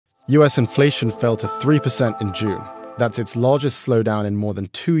US inflation fell to 3% in June. That's its largest slowdown in more than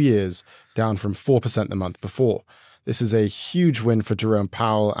 2 years, down from 4% the month before. This is a huge win for Jerome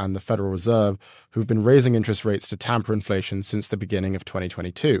Powell and the Federal Reserve, who've been raising interest rates to tamper inflation since the beginning of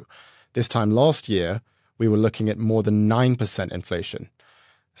 2022. This time last year, we were looking at more than 9% inflation.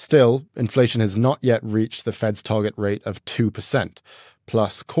 Still, inflation has not yet reached the Fed's target rate of 2%.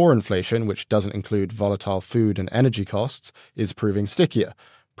 Plus, core inflation, which doesn't include volatile food and energy costs, is proving stickier.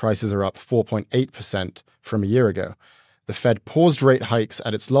 Prices are up 4.8% from a year ago. The Fed paused rate hikes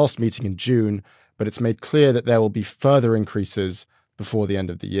at its last meeting in June, but it's made clear that there will be further increases before the end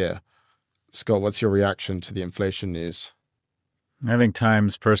of the year. Scott, what's your reaction to the inflation news? I think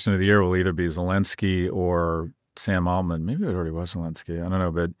Times Person of the Year will either be Zelensky or Sam Altman. Maybe it already was Zelensky. I don't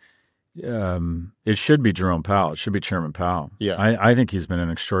know, but it should be Jerome Powell. It should be Chairman Powell. Yeah. I think he's been an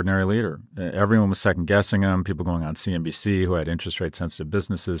extraordinary leader. Everyone was second-guessing him. People going on CNBC who had interest rate-sensitive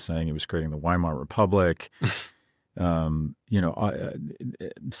businesses saying he was creating the Weimar Republic. Silicon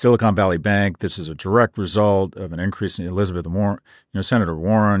Valley Bank, this is a direct result of an increase in Elizabeth Warren, Senator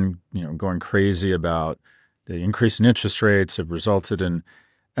Warren, going crazy about the increase in interest rates have resulted in,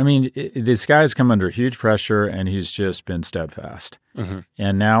 this guy's come under huge pressure and he's just been steadfast. Mm-hmm.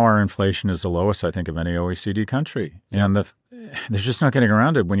 And now our inflation is the lowest, I think, of any OECD country. Yeah. And they're just not getting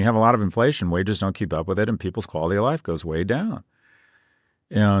around it. When you have a lot of inflation, wages don't keep up with it and people's quality of life goes way down.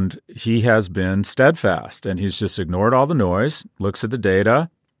 And he has been steadfast, and he's just ignored all the noise, looks at the data,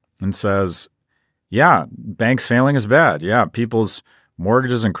 and says, yeah, banks failing is bad. Yeah, people's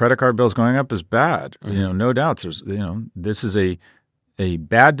mortgages and credit card bills going up is bad. Mm-hmm. No doubt. There's, this is a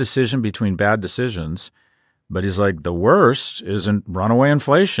bad decision between bad decisions. But he's like, the worst isn't runaway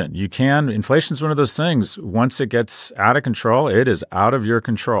inflation. Inflation's one of those things. Once it gets out of control, it is out of your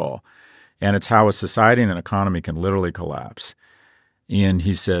control. And it's how a society and an economy can literally collapse. And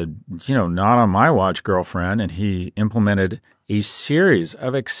he said, not on my watch, girlfriend. And he implemented a series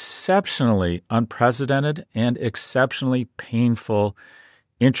of exceptionally unprecedented and exceptionally painful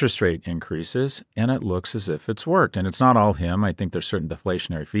interest rate increases. And it looks as if it's worked. And it's not all him. I think there's certain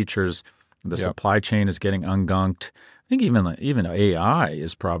deflationary features. The supply chain is getting ungunked. I think even AI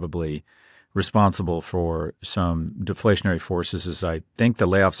is probably responsible for some deflationary forces. As I think the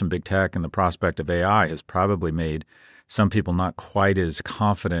layoffs in big tech and the prospect of AI has probably made some people not quite as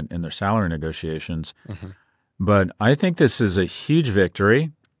confident in their salary negotiations. Mm-hmm. But I think this is a huge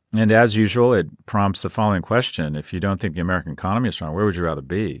victory. And as usual, it prompts the following question. If you don't think the American economy is strong, where would you rather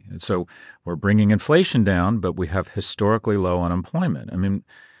be? And so we're bringing inflation down, but we have historically low unemployment.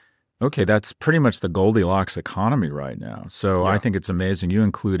 Okay, that's pretty much the Goldilocks economy right now. So I think it's amazing. You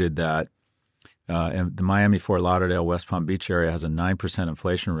included that and the Miami, Fort Lauderdale, West Palm Beach area has a 9%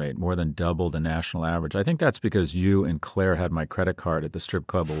 inflation rate, more than double the national average. I think that's because you and Claire had my credit card at the Strip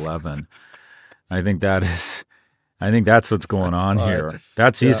Club 11. I think that's what's going on here.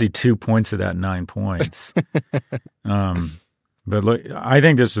 That's easy 2 points of that 9 points. But look, I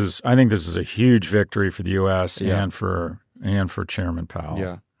think this is a huge victory for the U.S. and for Chairman Powell.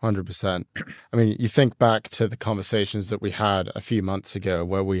 Yeah. 100%. You think back to the conversations that we had a few months ago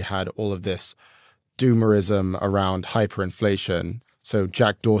where we had all of this doomerism around hyperinflation. So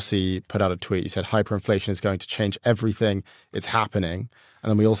Jack Dorsey put out a tweet. He said hyperinflation is going to change everything. It's happening.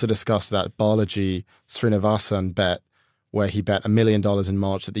 And then we also discussed that Balaji Srinivasan bet where he bet $1 million in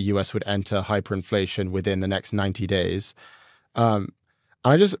March that the US would enter hyperinflation within the next 90 days. I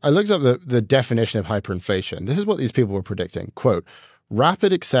looked up the definition of hyperinflation. This is what these people were predicting. Quote,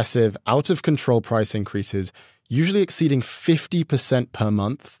 rapid, excessive, out-of-control price increases, usually exceeding 50% per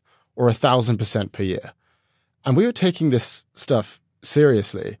month or 1,000% per year. And we were taking this stuff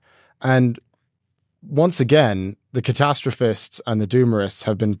seriously. And once again, the catastrophists and the doomerists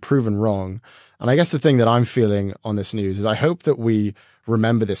have been proven wrong. And I guess the thing that I'm feeling on this news is I hope that we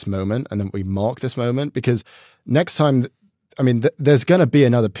remember this moment and that we mark this moment, because next time, there's going to be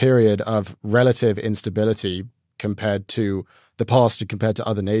another period of relative instability compared to the past and compared to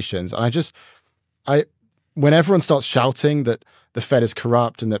other nations. And when everyone starts shouting that the Fed is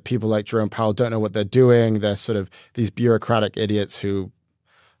corrupt and that people like Jerome Powell don't know what they're doing, they're sort of these bureaucratic idiots who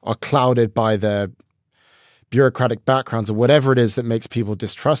are clouded by their bureaucratic backgrounds or whatever it is that makes people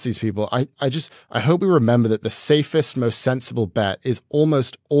distrust these people. I hope we remember that the safest, most sensible bet is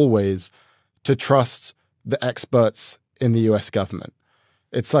almost always to trust the experts in the US government.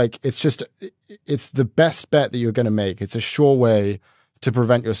 It's the best bet that you're going to make. It's a sure way to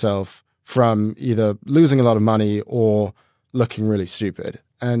prevent yourself from either losing a lot of money or looking really stupid.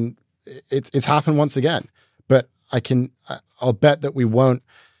 And it's happened once again. But I'll bet that we won't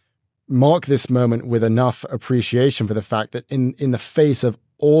mark this moment with enough appreciation for the fact that in the face of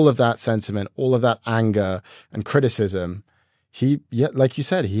all of that sentiment, all of that anger and criticism, like you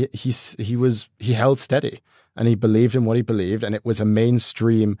said, he held steady and he believed in what he believed, and it was a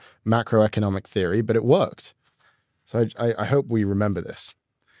mainstream macroeconomic theory, but it worked. So I hope we remember this.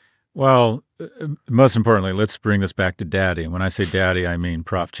 Well, most importantly, let's bring this back to Daddy. And when I say Daddy, I mean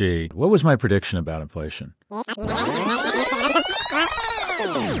Prof G. What was my prediction about inflation? I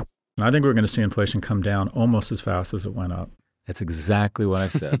think we're going to see inflation come down almost as fast as it went up. That's exactly what I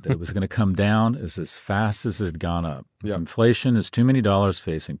said, that it was going to come down as fast as it had gone up. Yep. Inflation is too many dollars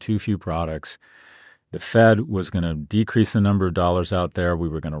facing too few products. The Fed was going to decrease the number of dollars out there. We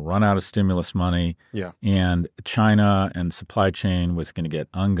were going to run out of stimulus money. Yeah. And China and supply chain was going to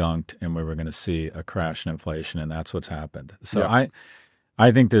get ungunked, and we were going to see a crash in inflation, and that's what's happened. So yeah.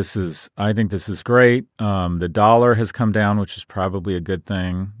 I think this is great. The dollar has come down, which is probably a good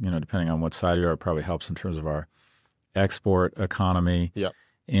thing. Depending on what side you are, it probably helps in terms of our export economy. Yeah.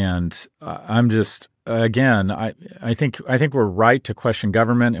 And I'm just, again, I think we're right to question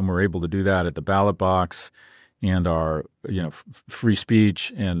government, and we're able to do that at the ballot box, and our free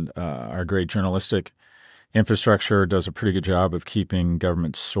speech and our great journalistic infrastructure does a pretty good job of keeping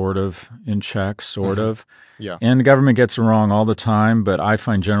government sort of in check, sort of. Yeah. And the government gets it wrong all the time, but I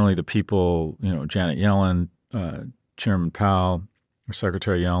find generally the people, Janet Yellen, Chairman Powell, or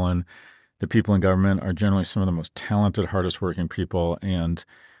Secretary Yellen, the people in government are generally some of the most talented, hardest working people. And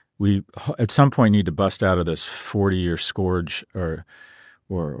we, at some point, need to bust out of this 40-year scourge or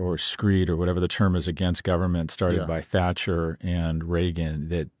screed or whatever the term is against government started by Thatcher and Reagan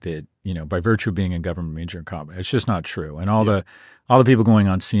that by virtue of being in government means you're incompetent. It's just not true. And all the people going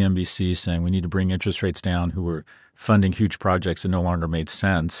on CNBC saying we need to bring interest rates down, who were funding huge projects that no longer made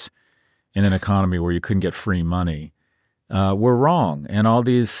sense in an economy where you couldn't get free money, were wrong. And all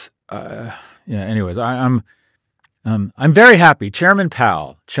these anyways, I'm very happy. Chairman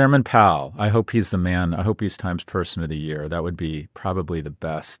Powell. I hope he's the man. I hope he's Times Person of the Year. That would be probably the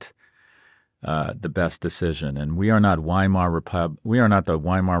best decision. And we are not Weimar Republic. We are not the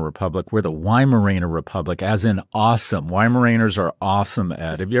Weimar Republic. We're the Weimaraner Republic, as in awesome. Weimaraners are awesome,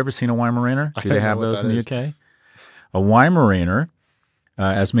 Ed. Have you ever seen a Weimaraner? Do they have those in the UK? A Weimaraner,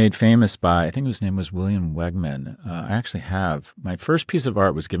 as made famous by, I think his name was William Wegman. I actually have. My first piece of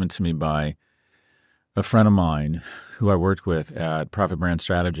art was given to me by a friend of mine who I worked with at Profit Brand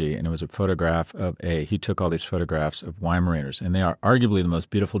Strategy, and it was a photograph of he took all these photographs of Weimaraners, and they are arguably the most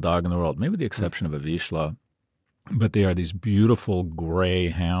beautiful dog in the world, maybe with the exception of a Vizsla, but they are these beautiful gray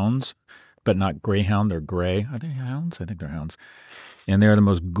hounds, but not greyhound, they're gray. Are they hounds? I think they're hounds. And they're the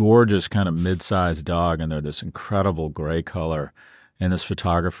most gorgeous kind of mid-sized dog, and they're this incredible gray color, and this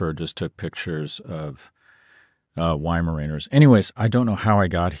photographer just took pictures of Weimaraners. Anyways, I don't know how I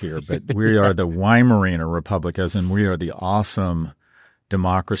got here, but we are the Weimaraner Republic, as in we are the awesome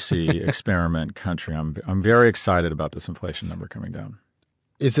democracy experiment country. I'm very excited about this inflation number coming down.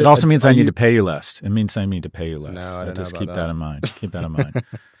 It also means I need to pay you less. It means I need to pay you less. No, I don't know just about keep that in mind. Keep that in mind.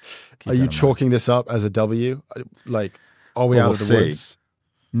 Are you chalking this up as a W? Like, are we out of the woods?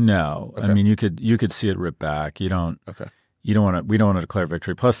 No. Okay. I mean, you could see it rip back. You don't. Okay. We don't want to declare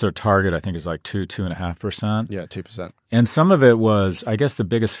victory. Plus, their target, I think, is like 2.5%. Yeah, 2%. And some of it was, I guess, the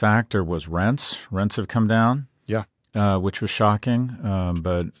biggest factor was rents. Rents have come down. Yeah, which was shocking.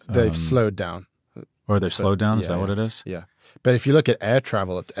 But they've slowed down. Or they've slowed down. Is that what it is? Yeah. But if you look at air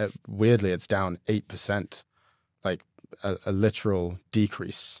travel, weirdly, it's down 8%, like a literal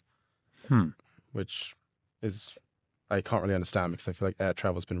decrease. Which is, I can't really understand because I feel like air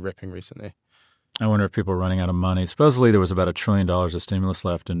travel's been ripping recently. I wonder if people are running out of money. Supposedly there was about $1 trillion of stimulus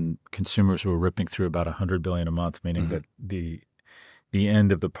left, and consumers were ripping through about $100 billion a month, meaning that the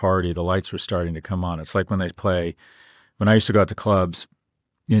end of the party, the lights were starting to come on. It's like when I used to go out to clubs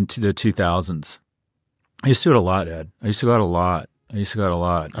into the 2000s. I used to do it a lot, Ed. I used to go out a lot.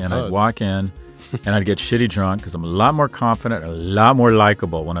 And I'd walk in and I'd get shitty drunk because I'm a lot more confident, a lot more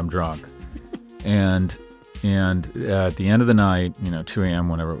likable when I'm drunk. And at the end of the night, 2 a.m.,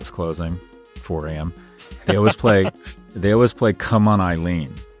 whenever it was closing, 4 a.m., they always play Come On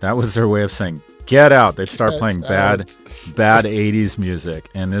Eileen. That was their way of saying, get out. They'd start playing bad 80s music.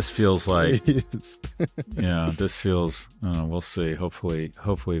 And this feels like, we'll see.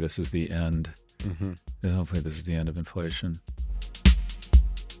 Hopefully this is the end. Hopefully this is the end of inflation.